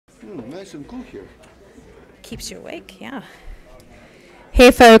Nice and cool here. Keeps you awake, yeah. Hey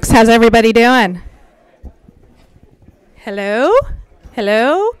folks, how's everybody doing? Hello?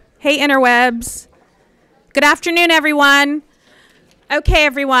 Hello? Hey interwebs. Good afternoon, everyone. Okay,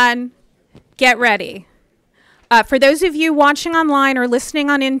 everyone, get ready. For those of you watching online or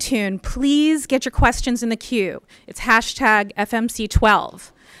listening on Intune, please get your questions in the queue. It's hashtag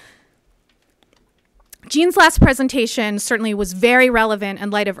FMC12. Jean's last presentation certainly was very relevant in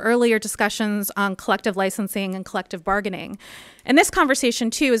light of earlier discussions on collective licensing and collective bargaining. And this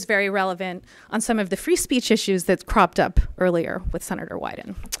conversation, too, is very relevant on some of the free speech issues that cropped up earlier with Senator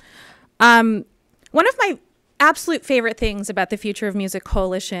Wyden. One of my absolute favorite things about the Future of Music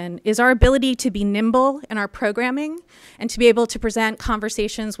Coalition is our ability to be nimble in our programming and to be able to present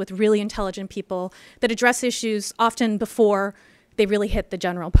conversations with really intelligent people that address issues often before they really hit the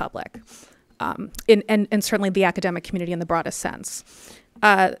general public. And certainly the academic community in the broadest sense.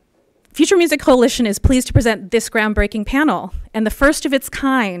 Future Music Coalition is pleased to present this groundbreaking panel, and the first of its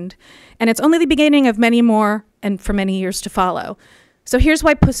kind, and it's only the beginning of many more and for many years to follow. So here's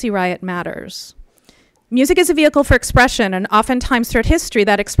why Pussy Riot matters. Music is a vehicle for expression, and oftentimes throughout history,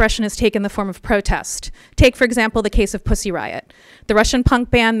 that expression has taken the form of protest. Take, for example, the case of Pussy Riot, the Russian punk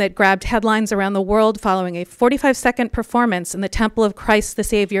band that grabbed headlines around the world following a 45-second performance in the Temple of Christ the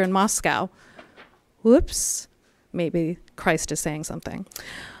Savior in Moscow. Whoops, maybe Christ is saying something.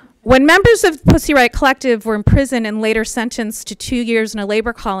 When members of Pussy Riot Collective were imprisoned and later sentenced to 2 years in a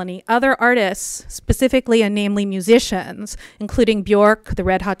labor colony, other artists, specifically and namely musicians, including Bjork, the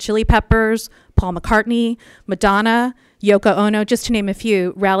Red Hot Chili Peppers, Paul McCartney, Madonna, Yoko Ono, just to name a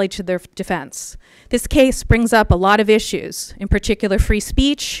few, rallied to their defense. This case brings up a lot of issues, in particular free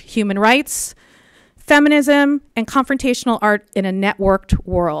speech, human rights, feminism, and confrontational art in a networked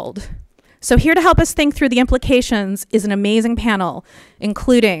world. So here to help us think through the implications is an amazing panel,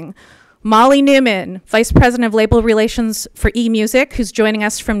 including Molly Newman, Vice President of Label Relations for eMusic, who's joining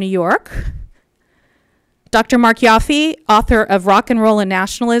us from New York. Dr. Mark Yaffe, author of Rock and Roll and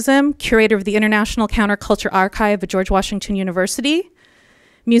Nationalism, curator of the International Counterculture Archive at George Washington University.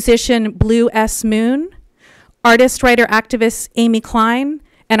 Musician Blue S. Moon. Artist, writer, activist Amy Klein.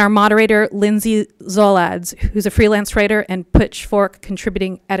 And our moderator, Lindsay Zolads, who's a freelance writer and Pitchfork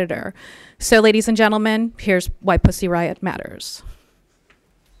contributing editor. So, ladies and gentlemen, here's why Pussy Riot matters.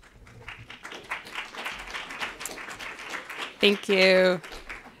 Thank you.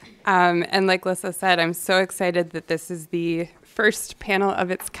 And like Lissa said, I'm so excited that this is the first panel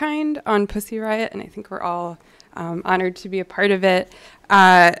of its kind on Pussy Riot, and I think we're all honored to be a part of it.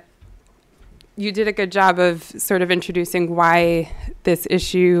 You did a good job of sort of introducing why this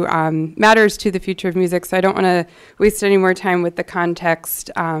issue matters to the future of music, so I don't want to waste any more time with the context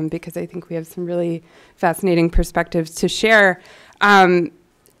because I think we have some really fascinating perspectives to share. And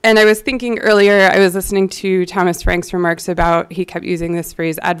I was thinking earlier, I was listening to Thomas Frank's remarks about, he kept using this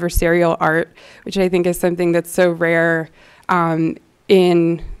phrase, adversarial art, which I think is something that's so rare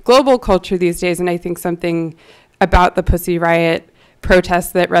in global culture these days, and I think something about the Pussy Riot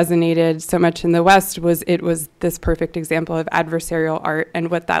protests that resonated so much in the West was it was this perfect example of adversarial art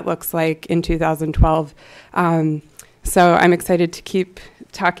and what that looks like in 2012. So I'm excited to keep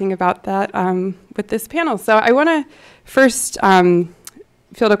talking about that with this panel. So I want to first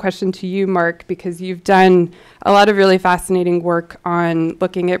field a question to you, Mark, because you've done a lot of really fascinating work on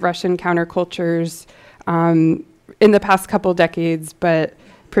looking at Russian countercultures in the past couple decades, but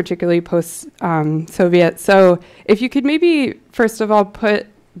particularly post-Soviet. So if you could maybe, first of all, put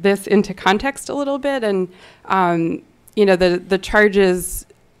this into context a little bit, and you know, the charges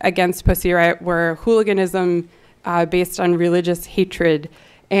against Pussy Riot were hooliganism based on religious hatred,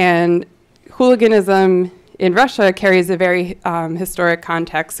 and hooliganism in Russia carries a very historic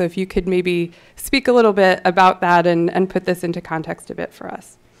context. So if you could maybe speak a little bit about that and put this into context a bit for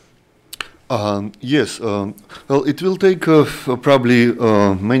us. Yes, well, it will take probably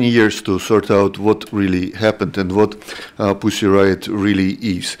many years to sort out what really happened and what Pussy Riot really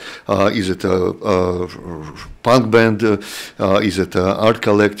is. Is it a punk band? Is it an art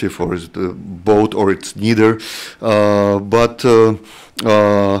collective? Or is it both? Or it's neither? But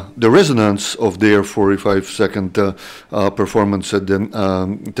the resonance of their 45-second performance at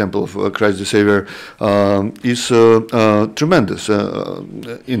the Temple of Christ the Savior is tremendous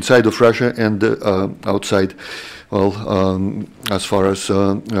inside of Russia and outside, well, as far as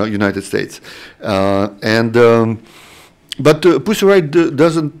United States. But Pussy Riot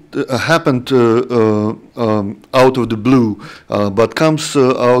doesn't happen out of the blue, but comes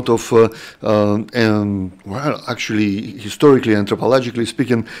out of, well, actually, historically, anthropologically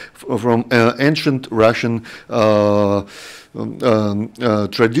speaking, from ancient Russian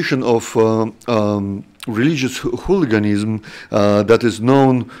tradition of religious hooliganism that is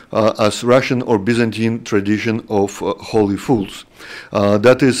known as Russian or Byzantine tradition of holy fools.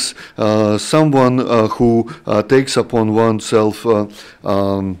 That is someone who takes upon oneself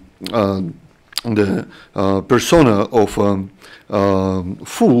the persona of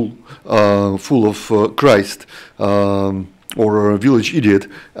fool of Christ, or a village idiot,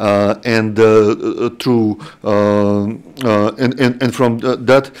 and from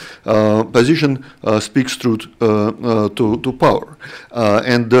that position speaks truth to power.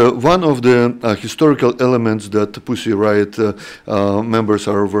 And one of the historical elements that Pussy Riot members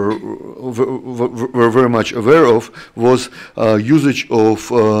were very much aware of was usage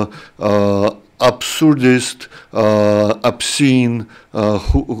of absurdist, obscene,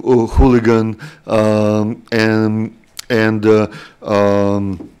 hooligan, and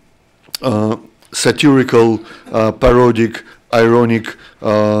satirical, parodic, ironic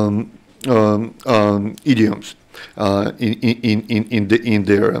idioms in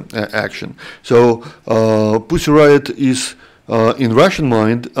their action. So Pussy Riot is, in Russian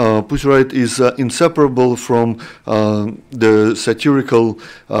mind, Pussy Riot is inseparable from the satirical,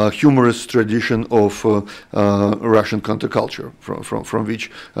 humorous tradition of Russian counterculture, from which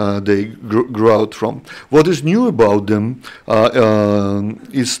they grew out from. What is new about them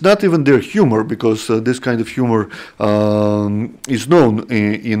is not even their humor, because this kind of humor is known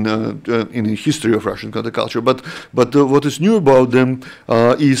in the history of Russian counterculture. But what is new about them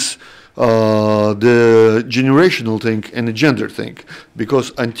is the generational thing and the gender thing,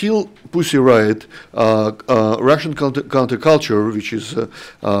 because until Pussy Riot, Russian counterculture, which is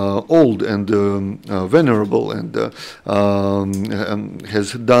old and venerable and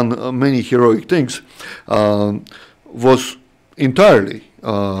has done many heroic things, was entirely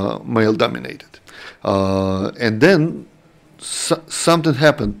male-dominated. And then something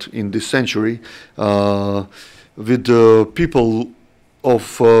happened in this century with people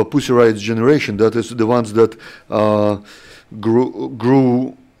of Pussy Riot's generation, that is the ones that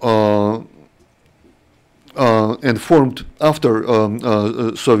grew and formed after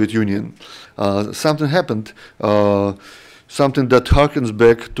Soviet Union. Something happened, something that harkens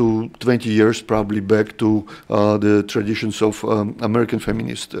back to 20 years, probably back to the traditions of American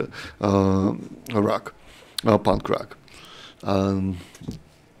feminist rock, punk rock.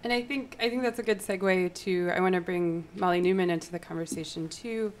 And I think that's a good segue to, I want to bring Molly Newman into the conversation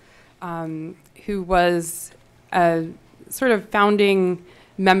too, who was a sort of founding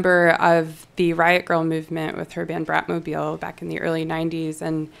member of the Riot Grrrl movement with her band Bratmobile back in the early 90s.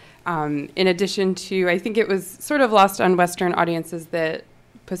 And in addition to, I think it was sort of lost on Western audiences that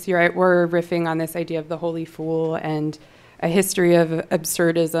Pussy Riot were riffing on this idea of the holy fool and a history of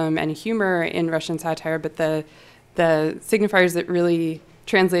absurdism and humor in Russian satire, but the signifiers that really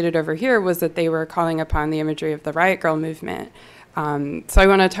translated over here was that they were calling upon the imagery of the Riot Grrrl movement. So I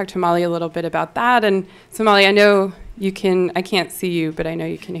want to talk to Molly a little bit about that. And so Molly, I know you can, I can't see you, but I know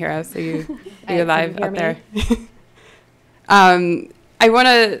you can hear us, so you're live up there. I want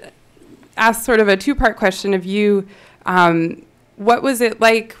to ask sort of a two-part question of you. What was it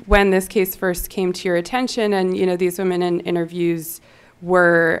like when this case first came to your attention, and these women in interviews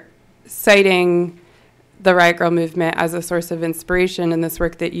were citing the Riot Grrrl movement as a source of inspiration in this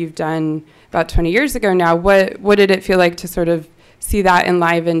work that you've done about 20 years ago now? What did it feel like to sort of see that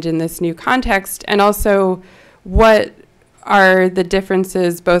enlivened in this new context? And also, what are the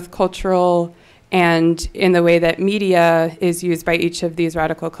differences, both cultural and in the way that media is used by each of these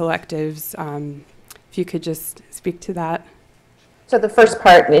radical collectives? If you could just speak to that. So the first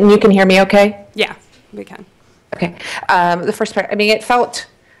part, and you can hear me okay? Yeah, we can. Okay. The first part, I mean, it felt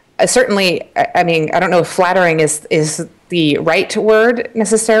certainly, I mean, I don't know if flattering is the right word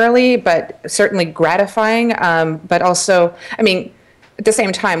necessarily, but certainly gratifying. But also, I mean, at the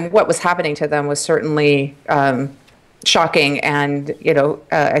same time, what was happening to them was certainly shocking. And,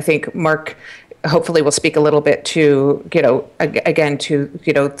 I think Mark hopefully will speak a little bit to, again, to,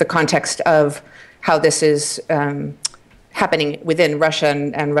 the context of how this is happening within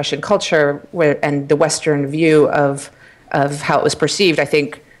Russian and Russian culture, and the Western view of how it was perceived. I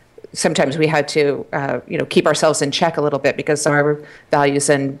think sometimes we had to, keep ourselves in check a little bit, because our values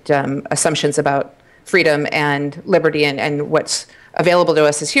and assumptions about freedom and liberty and what's available to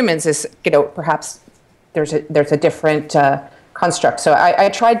us as humans is, perhaps there's a different construct. So I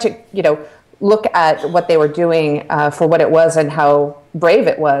tried to, look at what they were doing for what it was and how brave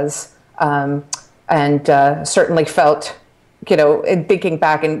it was, and certainly felt, in thinking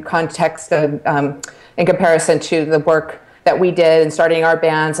back in context and in comparison to the work that we did in starting our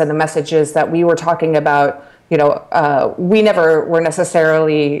bands and the messages that we were talking about, we never were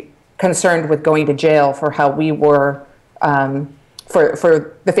necessarily concerned with going to jail for how we were,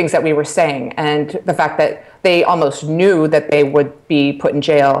 for the things that we were saying. And the fact that they almost knew that they would be put in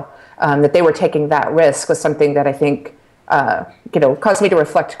jail, that they were taking that risk was something that I think, caused me to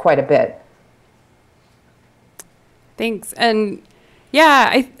reflect quite a bit. Thanks. And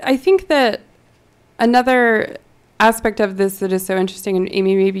yeah, I think that another aspect of this that is so interesting, and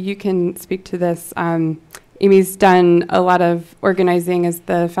Amy, maybe you can speak to this. Amy's done a lot of organizing as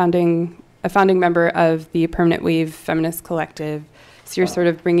a founding member of the Permanent Wave Feminist Collective. So you're sort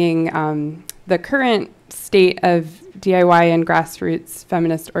of bringing the current state of DIY and grassroots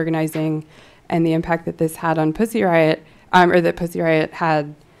feminist organizing and the impact that this had on Pussy Riot, or that Pussy Riot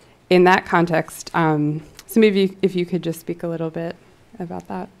had in that context. So maybe if you could just speak a little bit about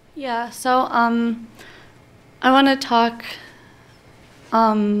that. Yeah, so I want to talk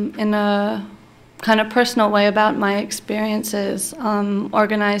in a kind of personal way about my experiences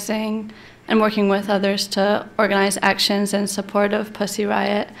organizing and working with others to organize actions in support of Pussy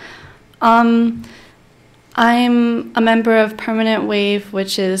Riot. I'm a member of Permanent Wave,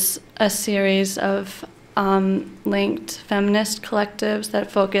 which is a series of linked feminist collectives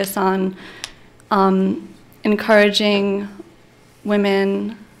that focus on encouraging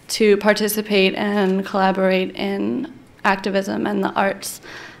women to participate and collaborate in activism and the arts.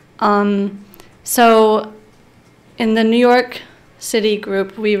 So in the New York City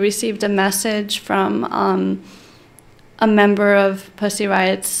group, we received a message from a member of Pussy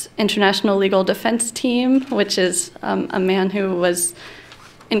Riot's International Legal Defense Team, which is a man who was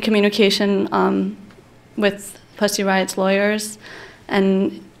in communication with Pussy Riot's lawyers.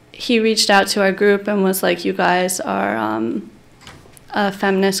 And he reached out to our group and was like, you guys are a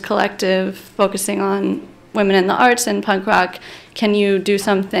feminist collective focusing on women in the arts and punk rock. Can you do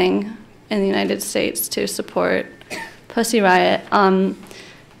something in the United States to support Pussy Riot?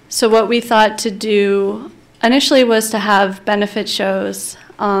 So what we thought to do initially was to have benefit shows.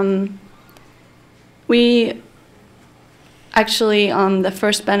 We actually, the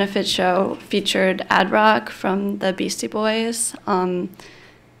first benefit show featured Ad Rock from the Beastie Boys,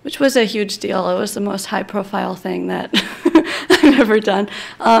 which was a huge deal. It was the most high-profile thing that I've ever done,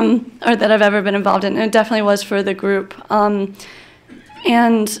 or that I've ever been involved in. And it definitely was for the group.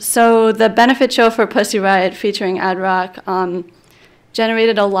 And so the benefit show for Pussy Riot featuring Ad Rock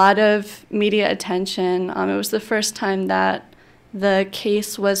generated a lot of media attention. It was the first time that the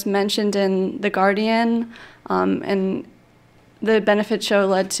case was mentioned in The Guardian, and the benefit show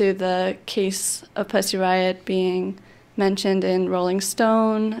led to the case of Pussy Riot being mentioned in Rolling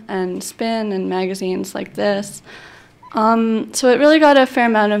Stone and Spin and magazines like this. So it really got a fair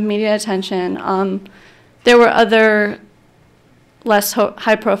amount of media attention. There were other less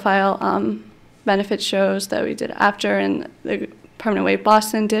high-profile benefit shows that we did after, and the Permanent Wave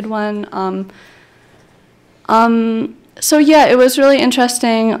Boston did one. So yeah, it was really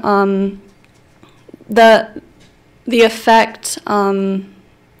interesting. The effect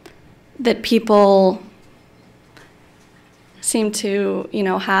that people seem to,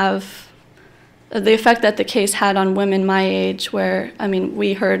 have, the effect that the case had on women my age, where,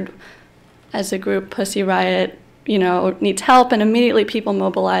 we heard as a group, Pussy Riot, needs help, and immediately people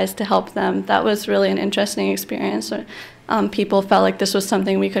mobilized to help them. That was really an interesting experience. People felt like this was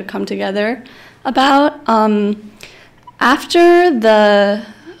something we could come together about. After the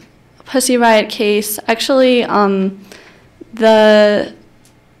Pussy Riot case, actually,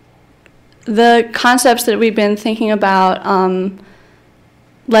 the concepts that we've been thinking about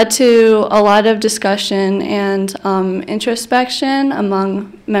led to a lot of discussion and introspection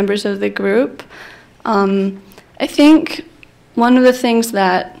among members of the group. I think one of the things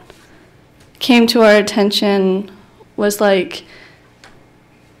that came to our attention was like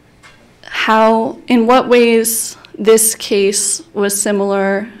in what ways this case was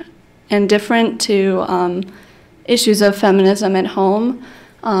similar and different to issues of feminism at home.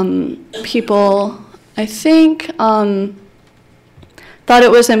 People, I think, thought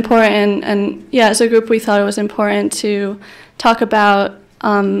it was important, and yeah, as a group we thought it was important to talk about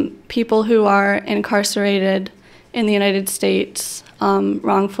people who are incarcerated in the United States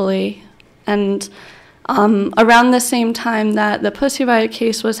wrongfully. And around the same time that the Pussy Riot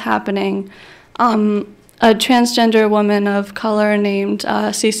case was happening, a transgender woman of color named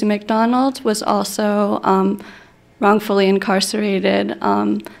Cece McDonald was also wrongfully incarcerated.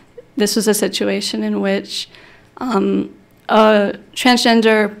 This was a situation in which a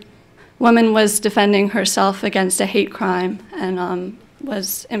transgender woman was defending herself against a hate crime and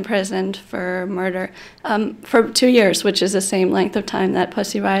was imprisoned for murder for 2 years, which is the same length of time that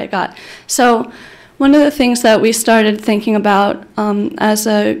Pussy Riot got. So one of the things that we started thinking about as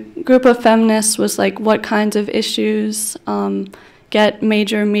a group of feminists was like what kinds of issues get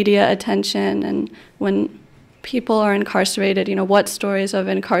major media attention, and when people are incarcerated, you know, what stories of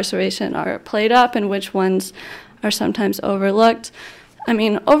incarceration are played up and which ones are sometimes overlooked. I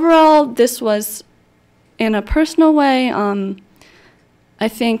mean, overall, this was, in a personal way, I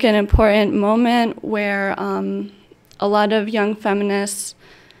think an important moment where a lot of young feminists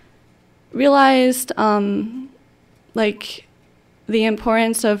realized like the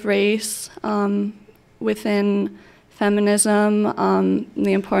importance of race within feminism,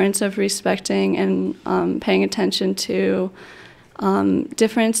 the importance of respecting and paying attention to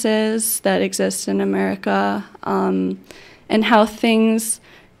differences that exist in America, and how things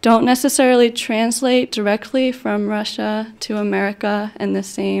don't necessarily translate directly from Russia to America in the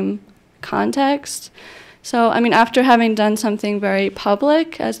same context. So, I mean, after having done something very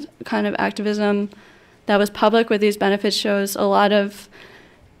public as kind of activism that was public with these benefit shows, a lot of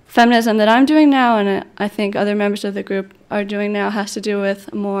feminism that I'm doing now, and I think other members of the group are doing now, has to do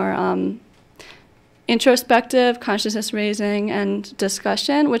with more introspective consciousness raising and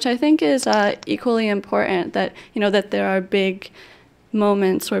discussion, which I think is equally important, that, you know, that there are big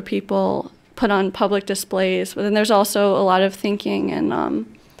moments where people put on public displays, but then there's also a lot of thinking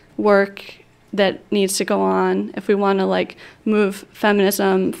and work that needs to go on if we want to like move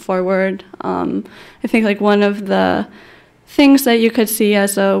feminism forward. I think like one of the things that you could see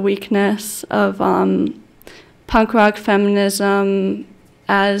as a weakness of punk rock feminism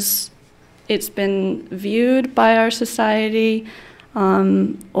as it's been viewed by our society,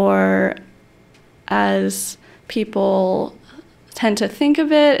 or as people tend to think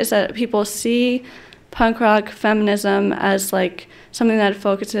of it, is that people see punk rock feminism as like something that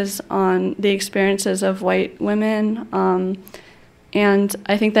focuses on the experiences of white women. And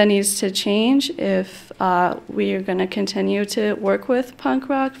I think that needs to change if we are going to continue to work with punk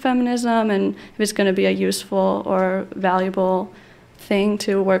rock feminism, and if it's going to be a useful or valuable thing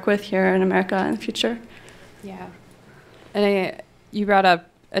to work with here in America in the future. Yeah. And you brought up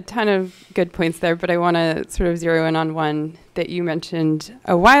a ton of good points there, but I want to sort of zero in on one that you mentioned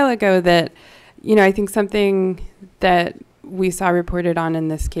a while ago that, you know, I think something that we saw reported on in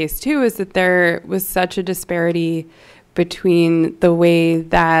this case too is that there was such a disparity between the way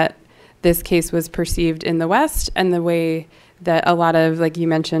that this case was perceived in the West and the way that a lot of, like you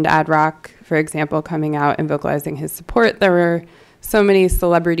mentioned, Ad Rock, for example, coming out and vocalizing his support. There were so many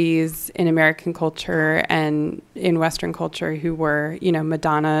celebrities in American culture and in Western culture who were, you know,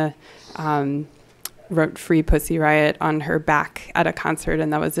 Madonna wrote Free Pussy Riot on her back at a concert,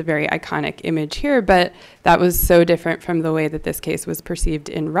 and that was a very iconic image here, but that was so different from the way that this case was perceived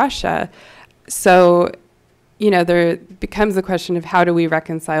in Russia. So, you know, there becomes the question of how do we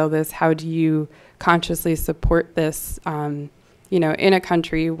reconcile this? How do you consciously support this, you know, in a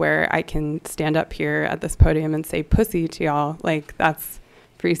country where I can stand up here at this podium and say pussy to y'all, like that's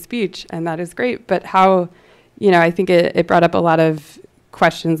free speech, and that is great. But how, you know, I think it brought up a lot of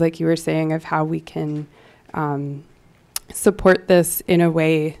questions, like you were saying, of how we can support this in a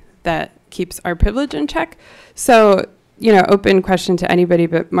way that keeps our privilege in check. So, you know, open question to anybody,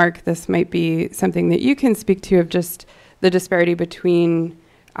 but Mark, this might be something that you can speak to, of just the disparity between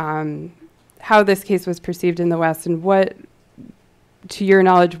how this case was perceived in the West and what, to your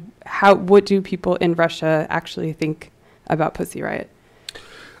knowledge, what do people in Russia actually think about Pussy Riot?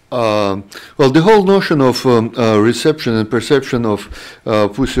 Well, the whole notion of reception and perception of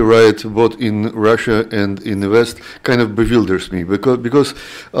Pussy Riot, both in Russia and in the West, kind of bewilders me, because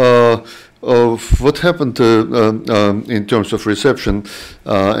of what happened in terms of reception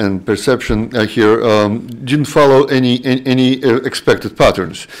and perception here didn't follow any expected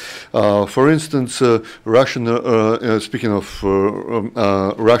patterns. For instance, Russian, speaking of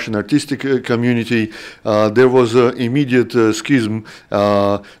Russian artistic community, there was an immediate schism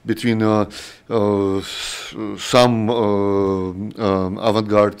between some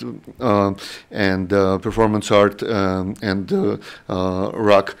avant-garde and performance art and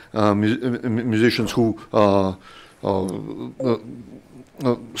rock musicians who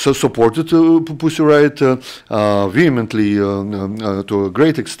so supported Pussy Riot vehemently to a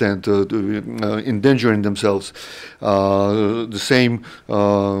great extent, endangering themselves. The same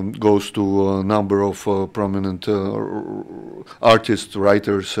goes to a number of prominent artists,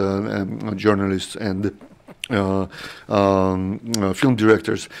 writers, and journalists, and film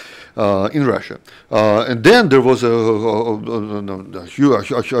directors in Russia. And then there was a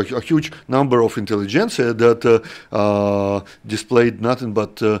huge number of intelligentsia that displayed nothing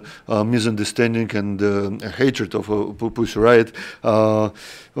but misunderstanding and hatred of Pussy Riot,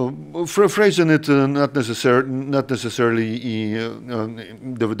 phrasing it not necessarily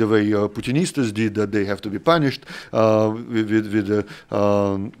the way Putinistas did, that they have to be punished with a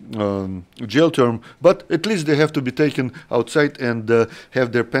jail term, but at least they have to be taken outside and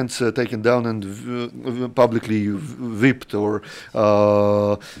have their pants taken down and publicly whipped, or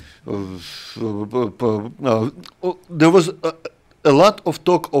there was a lot of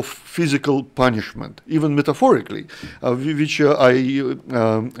talk of physical punishment, even metaphorically, which I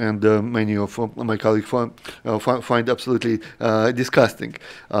and many of my colleagues find absolutely disgusting.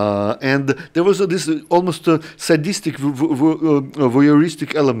 And there was this almost sadistic,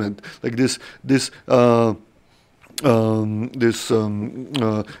 voyeuristic element, like this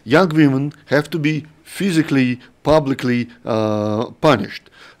young women have to be physically, publicly punished.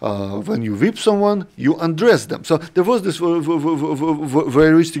 When you whip someone, you undress them. So there was this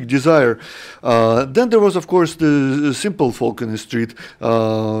voyeuristic desire. Then there was, of course, the simple folk in the street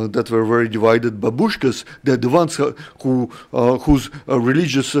that were very divided. Babushkas, the ones who whose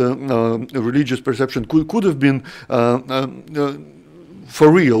religious perception could have been for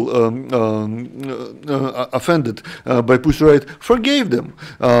real offended by Pussy Riot, forgave them.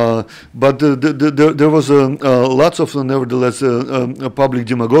 But there was lots of, nevertheless, public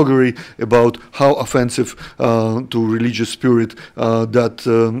demagoguery about how offensive to religious spirit that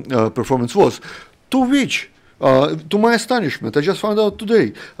performance was. To which, to my astonishment, I just found out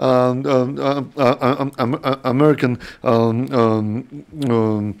today, American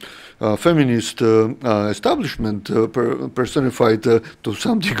feminist establishment, personified to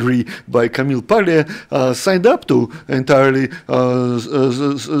some degree by Camille Paglia, signed up to entirely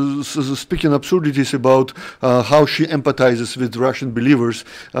speaking absurdities about how she empathizes with Russian believers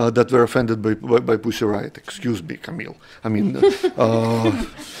that were offended by Pussy Riot. Excuse me, Camille. I mean,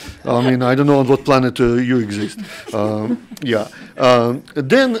 I don't know on what planet you exist. Yeah.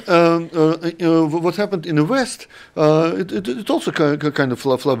 Then what happened in the West? It also kind of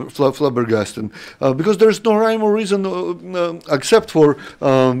flabbergasting, because there is no rhyme or reason except for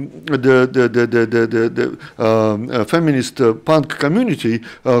the feminist punk community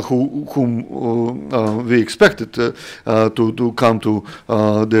whom we expected to come to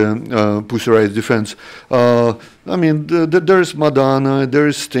the Pussy Riot's defense. I mean, there is Madonna, there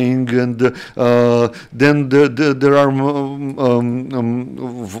is Sting, and then there are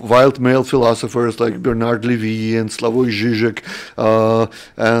wild male philosophers like Bernard Levy and Slavoj Žižek,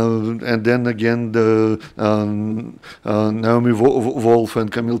 and then again Naomi Wolf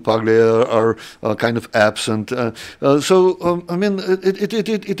and Camille Paglia are kind of absent. So I mean,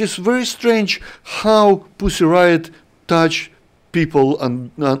 it is very strange how Pussy Riot touch people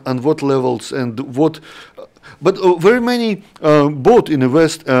and on what levels and what. But very many, both in the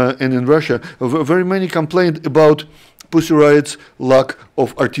West and in Russia, very many complained about Pussy Riot's lack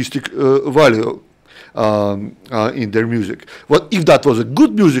of artistic value in their music. Well, if that was a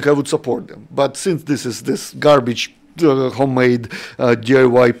good music, I would support them. But since this is this garbage, homemade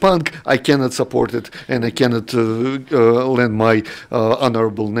DIY punk, I cannot support it, and I cannot lend my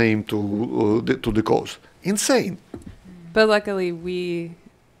honorable name to the cause. Insane. But luckily, we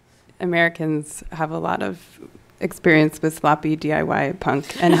Americans have a lot of experience with sloppy DIY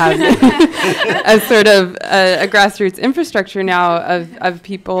punk and have a sort of a grassroots infrastructure now of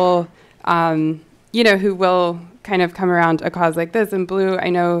people, who will kind of come around a cause like this. And Blue,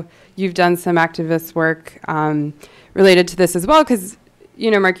 I know you've done some activist work related to this as well, because,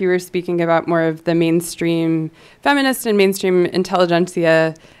 Mark, you were speaking about more of the mainstream feminist and mainstream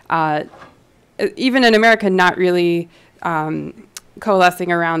intelligentsia, even in America, not really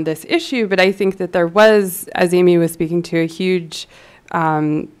coalescing around this issue, but I think that there was, as Amy was speaking to, a huge,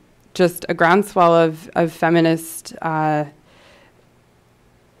 just a groundswell of feminist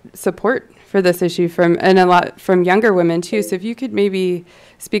support for this issue and a lot from younger women too. So if you could maybe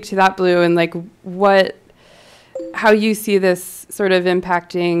speak to that, Blue, and like how you see this sort of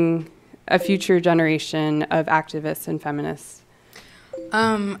impacting a future generation of activists and feminists.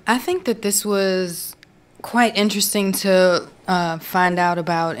 I think that this was quite interesting to find out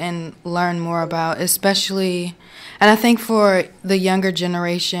about and learn more about, especially, and I think for the younger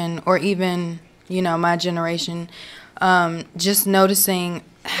generation, or even, my generation, just noticing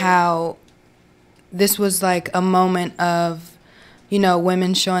how this was like a moment of you know,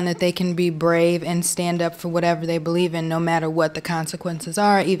 women showing that they can be brave and stand up for whatever they believe in, no matter what the consequences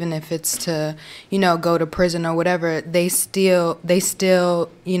are, even if it's to, you know, go to prison or whatever. They still,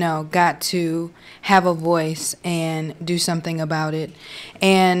 you know, got to have a voice and do something about it.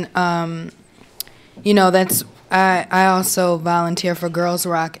 And, you know, that's, I also volunteer for Girls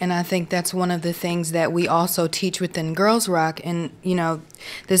Rock, and I think that's one of the things that we also teach within Girls Rock. And, you know,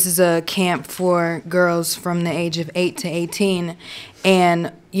 this is a camp for girls from the age of 8 to 18,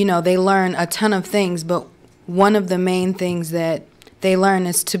 and, you know, they learn a ton of things, but one of the main things that they learn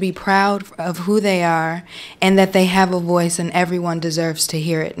is to be proud of who they are and that they have a voice and everyone deserves to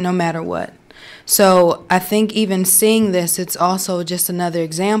hear it, no matter what. So I think even seeing this, it's also just another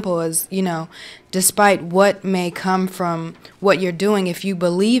example as, you know, despite what may come from what you're doing, if you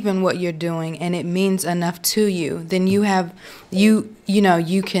believe in what you're doing and it means enough to you, then you have, you know,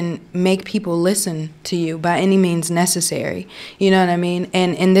 you can make people listen to you by any means necessary. You know what I mean?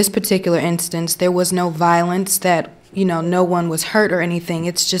 And in this particular instance, there was no violence that, you know, no one was hurt or anything.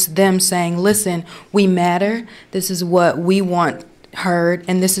 It's just them saying, listen, we matter. This is what we want heard,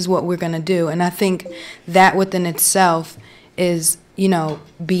 and this is what we're going to do. And I think that within itself is, you know,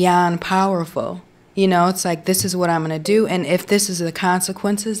 beyond powerful. You know, it's like, this is what I'm going to do, and if this is the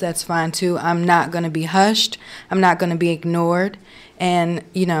consequences, that's fine too. I'm not going to be hushed. I'm not going to be ignored, and,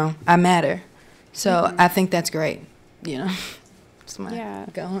 you know, I matter. So I think that's great, you know. Yeah.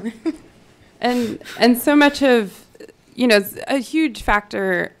 Go on. And so much of, you know, a huge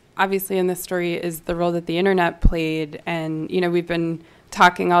factor obviously in this story is the role that the internet played. And, you know, we've been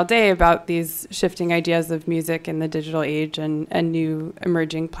talking all day about these shifting ideas of music in the digital age and new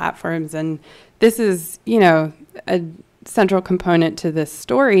emerging platforms. And this is, you know, a central component to this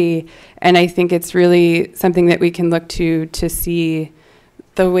story. And I think it's really something that we can look to see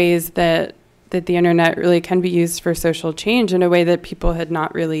the ways that the internet really can be used for social change in a way that people had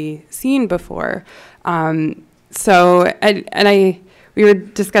not really seen before. We were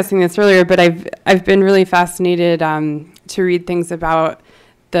discussing this earlier, but I've been really fascinated to read things about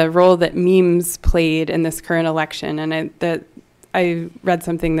the role that memes played in this current election. And I read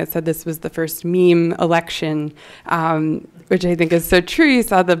something that said this was the first meme election, which I think is so true. You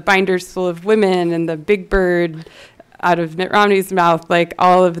saw the binders full of women and the big bird out of Mitt Romney's mouth, like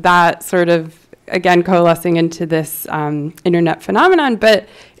all of that sort of, again, coalescing into this internet phenomenon. But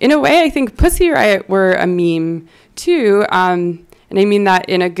in a way, I think Pussy Riot were a meme too. And I mean that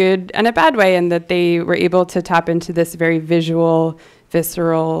in a good and a bad way, and that they were able to tap into this very visual,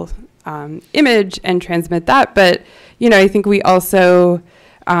 visceral image and transmit that. But, you know, I think we also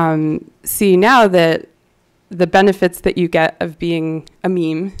see now that the benefits that you get of being a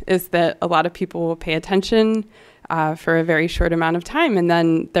meme is that a lot of people will pay attention for a very short amount of time. And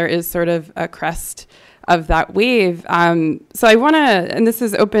then there is sort of a crest of that wave. So I want to, and this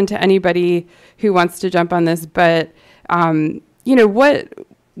is open to anybody who wants to jump on this, but you know,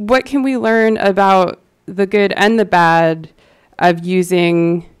 what can we learn about the good and the bad of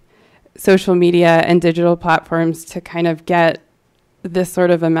using social media and digital platforms to kind of get this sort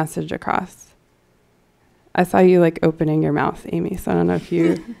of a message across? I saw you like opening your mouth, Amy, so I don't know if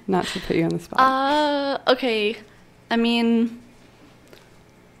you, not to put you on the spot. Okay. I mean,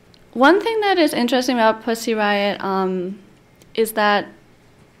 one thing that is interesting about Pussy Riot is that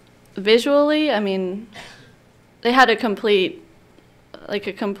visually, I mean, they had a complete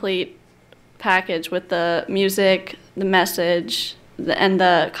package with the music, the message, and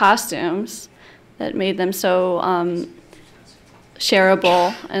the costumes that made them so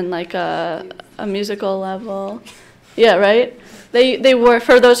shareable and like a musical level. Yeah, right? They were,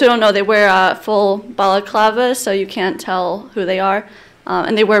 for those who don't know, they wear full balaclavas, so you can't tell who they are.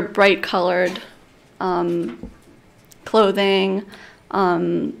 And they wear bright colored clothing.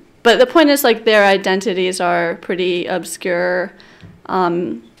 But the point is, like, their identities are pretty obscure.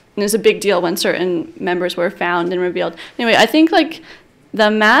 And it was a big deal when certain members were found and revealed. Anyway, I think, like, the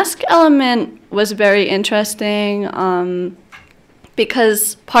mask element was very interesting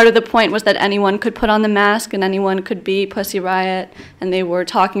because part of the point was that anyone could put on the mask and anyone could be Pussy Riot, and they were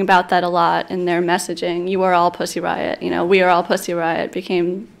talking about that a lot in their messaging. You are all Pussy Riot, you know, we are all Pussy Riot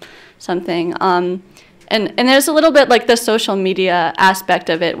became something. And there's a little bit like the social media aspect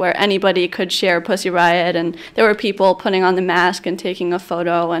of it where anybody could share Pussy Riot, and there were people putting on the mask and taking a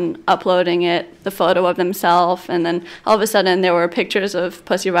photo and uploading it, the photo of themselves, and then all of a sudden there were pictures of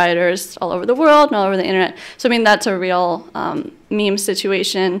Pussy Rioters all over the world and all over the internet. So I mean, that's a real meme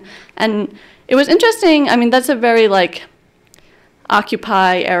situation. And it was interesting. I mean, that's a very like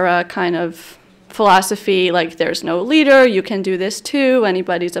Occupy era kind of philosophy, like there's no leader, you can do this too,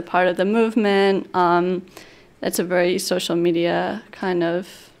 anybody's a part of the movement. it's a very social media kind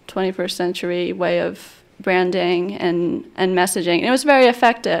of 21st century way of branding and messaging. And it was very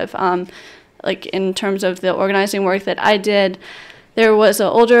effective. Like in terms of the organizing work that I did, there was an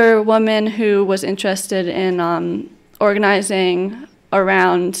older woman who was interested in organizing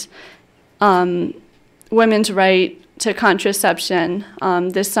around women's right to contraception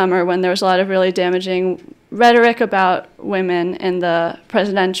this summer, when there was a lot of really damaging rhetoric about women in the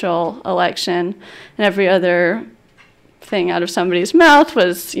presidential election, and every other thing out of somebody's mouth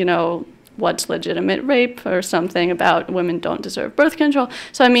was, you know, what's legitimate rape, or something about women don't deserve birth control.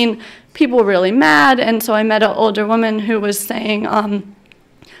 So I mean, people were really mad, and so I met an older woman who was saying,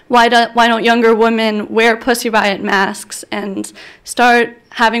 why don't younger women wear Pussy Riot masks and start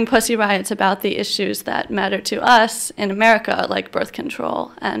having Pussy Riots about the issues that matter to us in America, like birth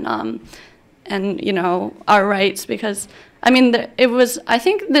control and you know, our rights? Because I mean, I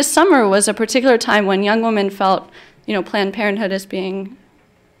think this summer was a particular time when young women felt, you know, Planned Parenthood is being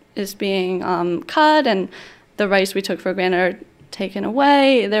cut, and the rights we took for granted are taken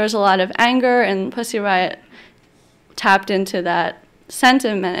away. There was a lot of anger, and Pussy Riot tapped into that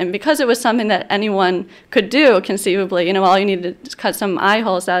sentiment. And because it was something that anyone could do, conceivably, you know, all you needed to cut some eye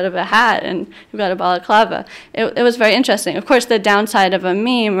holes out of a hat and you've got a balaclava. It was very interesting. Of course, the downside of a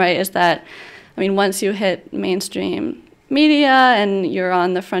meme, right, is that, I mean, once you hit mainstream media and you're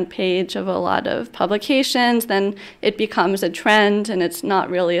on the front page of a lot of publications, then it becomes a trend, and it's not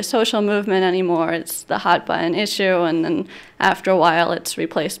really a social movement anymore. It's the hot button issue, and then after a while it's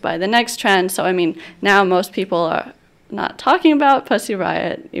replaced by the next trend. So I mean, now most people are not talking about Pussy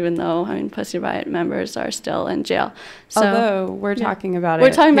Riot, even though, I mean, Pussy Riot members are still in jail. So, although we're talking about it.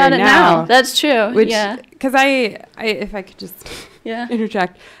 We're talking about it now. That's true. Which, yeah. Because I, if I could just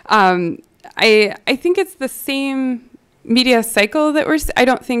interject, I think it's the same media cycle that I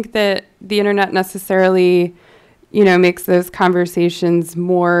don't think that the internet necessarily, you know, makes those conversations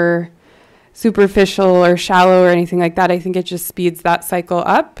more superficial or shallow or anything like that. I think it just speeds that cycle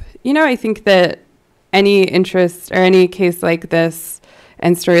up. You know, I think that any interest or any case like this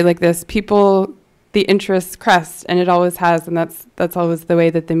and story like this, the interest crest, and it always has, and that's always the way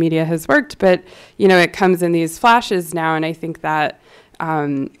that the media has worked. But, you know, it comes in these flashes now, and I think that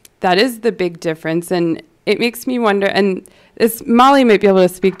that is the big difference. And it makes me wonder, and Molly might be able to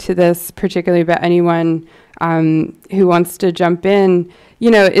speak to this particularly, but anyone who wants to jump in,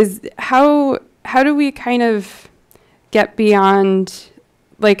 you know, is how do we kind of get beyond,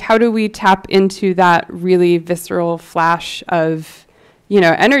 like, how do we tap into that really visceral flash of, you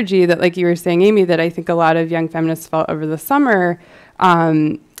know, energy that, like you were saying, Amy, that I think a lot of young feminists felt over the summer,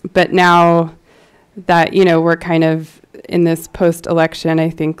 but now that, you know, we're kind of in this post-election, I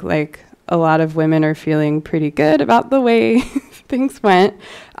think, like, a lot of women are feeling pretty good about the way things went.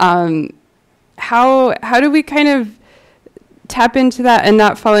 How do we kind of tap into that and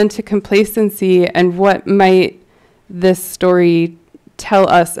not fall into complacency, and what might this story tell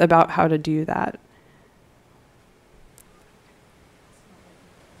us about how to do that?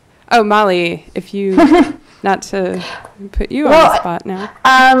 Oh, Molly, if you, not to put you on the spot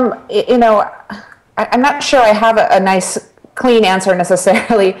now. You know, I'm not sure I have a nice clean answer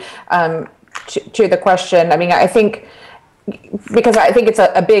necessarily to the question. I mean, I think, because I think it's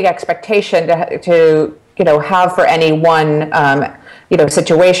a big expectation to you know, have for any one you know,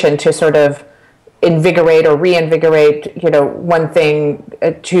 situation to sort of invigorate or reinvigorate, you know, one thing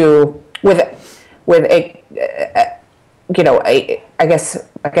with a you know, I guess,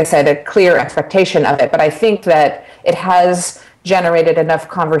 like I said, a clear expectation of it. But I think that it has generated enough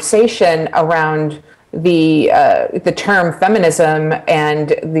conversation around the term feminism and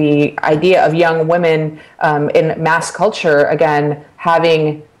the idea of young women in mass culture, again,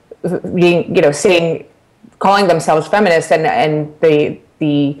 being, you know, calling themselves feminists, and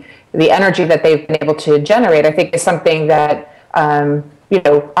the energy that they've been able to generate, I think, is something that, you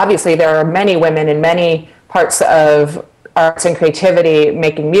know, obviously there are many women in many parts of arts and creativity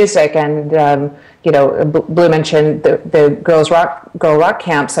making music, and you know, Blue mentioned the girl rock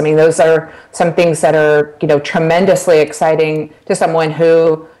camps. I mean, those are some things that are, you know, tremendously exciting to someone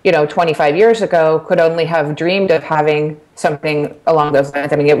who, you know, 25 years ago could only have dreamed of having something along those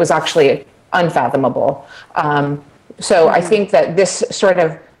lines. I mean, it was actually unfathomable. So I think that this sort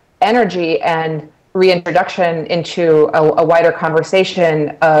of energy and reintroduction into a wider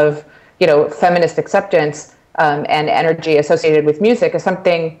conversation of, you know, feminist acceptance and energy associated with music is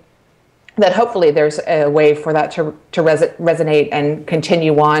something that hopefully there's a way for that to resonate and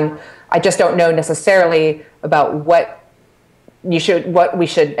continue on. I just don't know necessarily about what we should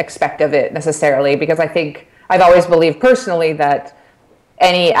expect of it necessarily, because I think I've always believed personally that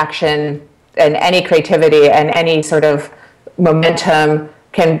any action and any creativity and any sort of momentum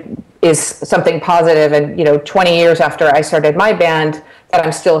is something positive. And 20 years after I started my band, that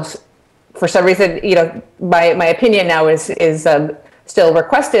I'm still, for some reason, my opinion now is still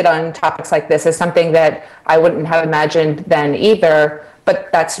requested on topics like this, is something that I wouldn't have imagined then either.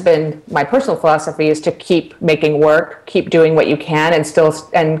 But that's been my personal philosophy, is to keep making work, keep doing what you can,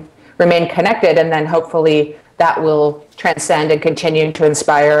 and remain connected, and then hopefully that will transcend and continue to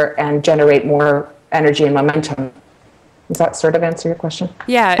inspire and generate more energy and momentum. Does that sort of answer your question?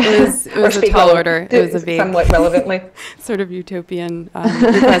 Yeah, it was a tall order. It was a vague, somewhat relevantly, sort of utopian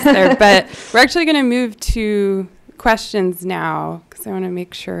request there. But we're actually going to move to questions now, because I want to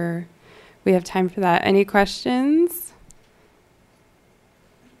make sure we have time for that. Any questions?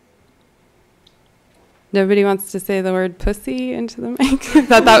 Nobody wants to say the word pussy into the mic? I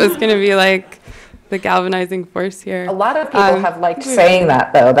thought that was going to be like the galvanizing force here. A lot of people have liked saying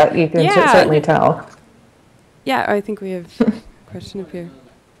that, though. That you can certainly tell. Yeah, I think we have a question up here.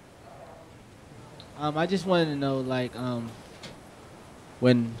 I just wanted to know, like,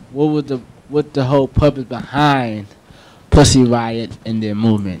 what the whole purpose behind Pussy Riot and their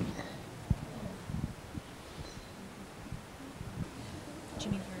movement? Do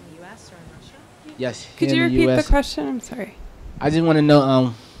you mean here in the U.S. or in Russia? Yes. Could you repeat the question? I'm sorry. I just want to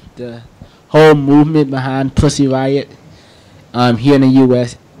know the whole movement behind Pussy Riot here in the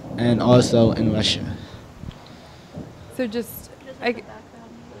U.S. and also in Russia. So just,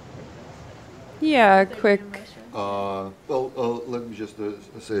 yeah, quick. Let me just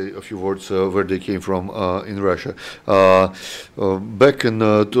say a few words where they came from in Russia. Back in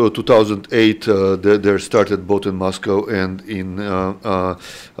 2008, there started both in Moscow and in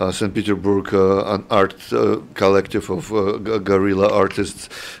St. Petersburg an art collective of guerrilla artists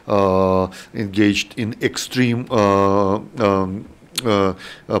engaged in extreme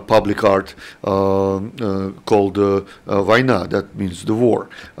public art called Vaina, that means the war.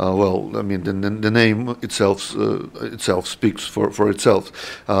 Well, I mean, the name itself speaks for itself.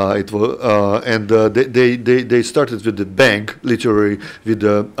 They started with the bang, literally with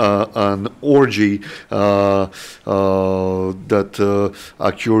an orgy that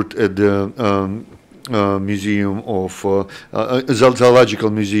occurred at the Museum of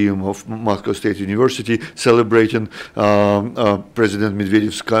Zoological Museum of Moscow State University, celebrating President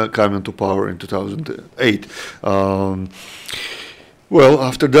Medvedev's coming to power in 2008. Well,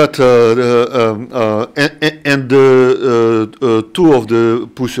 after that, two of the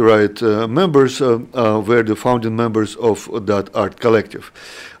Pussy Riot members were the founding members of that art collective.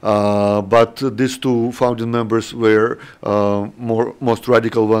 But these two founding members were most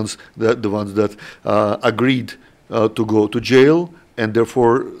radical ones, the ones that agreed to go to jail, and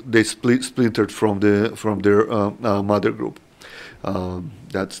therefore they splintered from their mother group.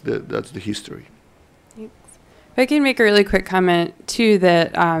 That's the history. If I can make a really quick comment too,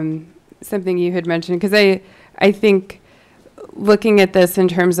 that something you had mentioned, because I think looking at this in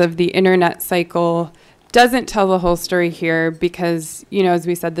terms of the internet cycle doesn't tell the whole story here, because, as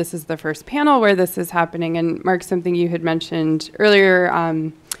we said, this is the first panel where this is happening. And Mark, something you had mentioned earlier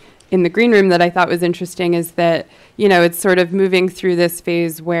in the green room that I thought was interesting is that, it's sort of moving through this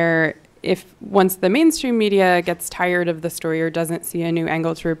phase where once the mainstream media gets tired of the story or doesn't see a new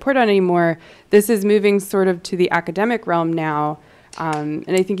angle to report on anymore, this is moving sort of to the academic realm now. And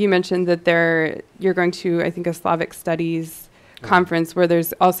I think you mentioned that you're going to, I think, a Slavic studies conference where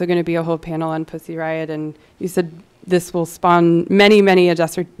there's also going to be a whole panel on Pussy Riot, and you said this will spawn many a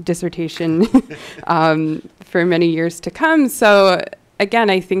dissertation for many years to come. So again,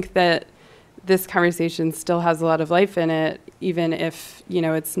 I think that this conversation still has a lot of life in it, even if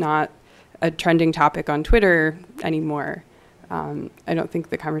it's not a trending topic on Twitter anymore. I don't think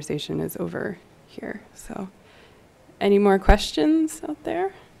the conversation is over here. So any more questions out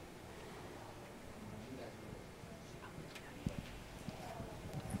there?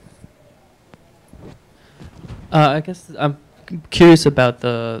 I guess I'm curious about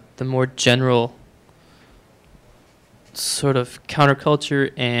the more general sort of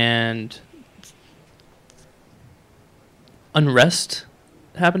counterculture and unrest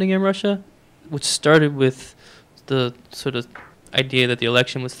happening in Russia, which started with the sort of idea that the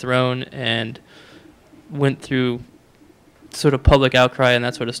election was thrown and went through sort of public outcry and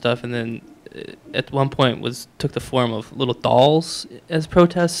that sort of stuff, and then at one point took the form of little dolls as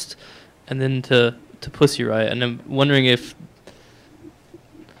protests, and then to Pussy Riot. And I'm wondering if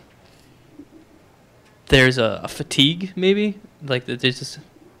there's a fatigue, maybe, like that they just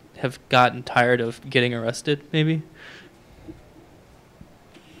have gotten tired of getting arrested, maybe.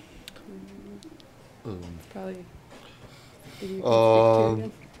 Probably.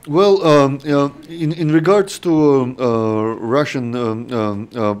 Well, in regards to Russian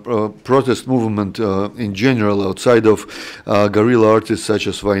protest movement in general, outside of guerrilla artists such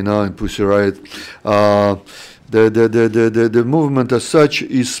as Vaina and Pussy Riot, the movement as such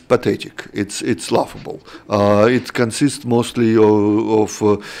is pathetic. It's laughable. It consists mostly of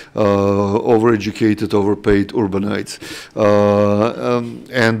overeducated, overpaid urbanites,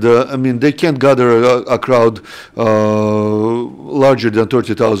 and I mean they can't gather a crowd larger than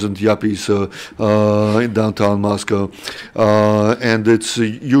 30,000 yuppies in downtown Moscow, and it's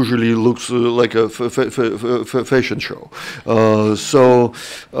usually looks like a fashion show.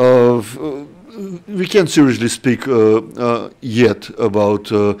 We can't seriously speak yet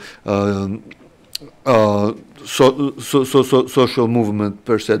about social movement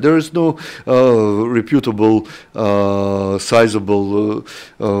per se. There is no reputable, sizable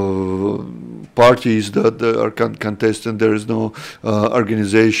parties that are contesting. There is no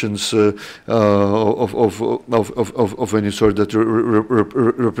organizations of any sort that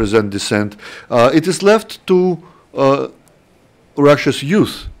represent dissent. It is left to Russia's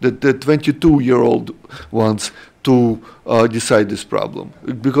youth, the 22-year-old ones, to decide this problem,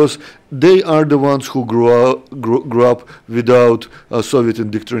 because they are the ones who grew up without Soviet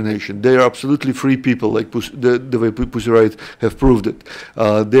indoctrination. They are absolutely free people, like the way Pussy Riot have proved it.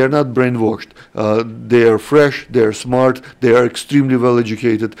 They are not brainwashed. They are fresh, they are smart, they are extremely well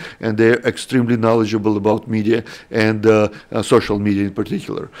educated, and they are extremely knowledgeable about media and social media in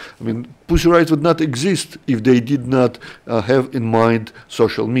particular. I mean, Pussy Riot would not exist if they did not have in mind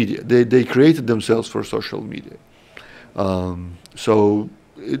social media. They created themselves for social media. So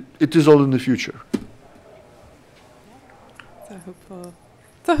it is all in the future. It's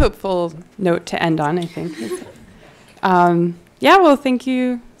a hopeful note to end on, I think. Yeah, well, thank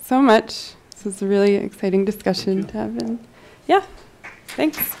you so much. This was a really exciting discussion to have. Yeah,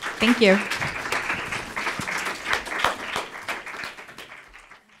 thanks. Thank you.